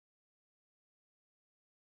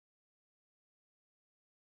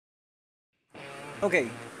Okay,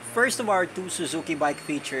 first of our two Suzuki bike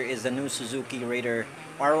feature is the new Suzuki Raider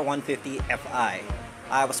R150fi.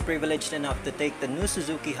 I was privileged enough to take the new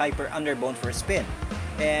Suzuki Hyper Underbone for a spin,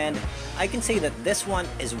 and I can say that this one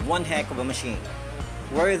is one heck of a machine,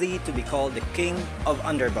 worthy to be called the king of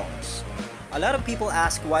underbones. A lot of people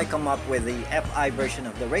ask why come up with the FI version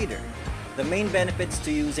of the Raider. The main benefits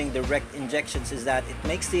to using direct injections is that it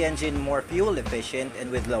makes the engine more fuel efficient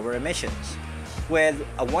and with lower emissions. With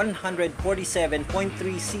a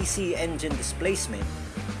 147.3cc engine displacement,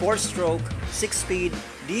 4-stroke, 6-speed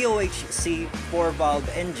DOHC 4-valve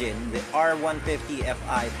engine, the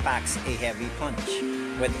R150fi packs a heavy punch.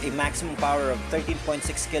 With a maximum power of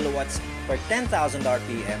 13.6 kilowatts per 10,000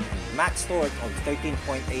 RPM and max torque of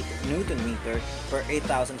 13.8 Nm per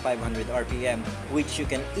 8,500 RPM, which you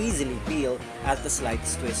can easily feel at the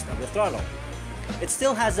slightest twist of the throttle. It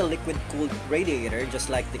still has a liquid-cooled radiator just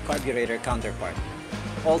like the carburetor counterpart.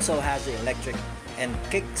 Also has the electric and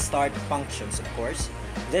kick-start functions, of course.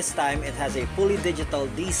 This time it has a fully digital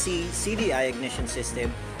DC CDI ignition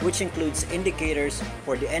system, which includes indicators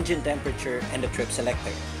for the engine temperature and the trip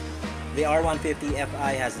selector. The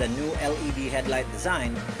R150fi has the new LED headlight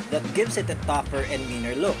design that gives it a tougher and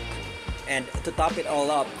meaner look. And to top it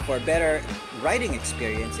all up, for better riding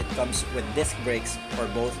experience, it comes with disc brakes for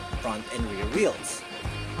both front and rear wheels.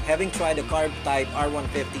 Having tried a carb-type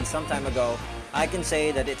R150 some time ago, I can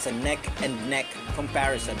say that it's a neck-and-neck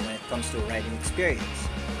comparison when it comes to riding experience.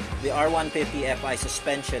 The R150fi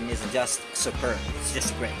suspension is just superb. It's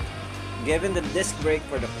just great. Given the disc brake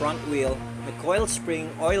for the front wheel, the coil spring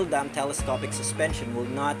oil-damped telescopic suspension will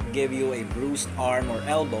not give you a bruised arm or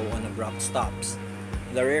elbow on abrupt stops.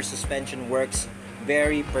 The rear suspension works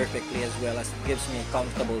very perfectly as well as it gives me a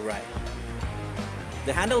comfortable ride.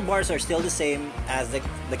 The handlebars are still the same as the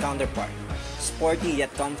counterpart. Sporty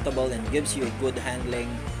yet comfortable and gives you a good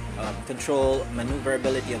handling, control,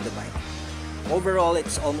 maneuverability of the bike. Overall,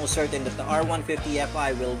 it's almost certain that the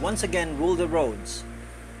R150fi will once again rule the roads.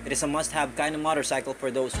 It is a must-have kind of motorcycle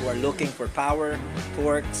for those who are looking for power,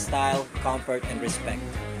 torque, style, comfort, and respect.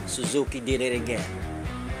 Suzuki did it again.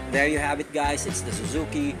 There you have it, guys. It's the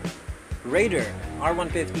Suzuki Raider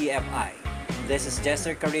R150fi. This is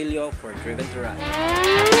Jester Carrillo for Driven to Ride.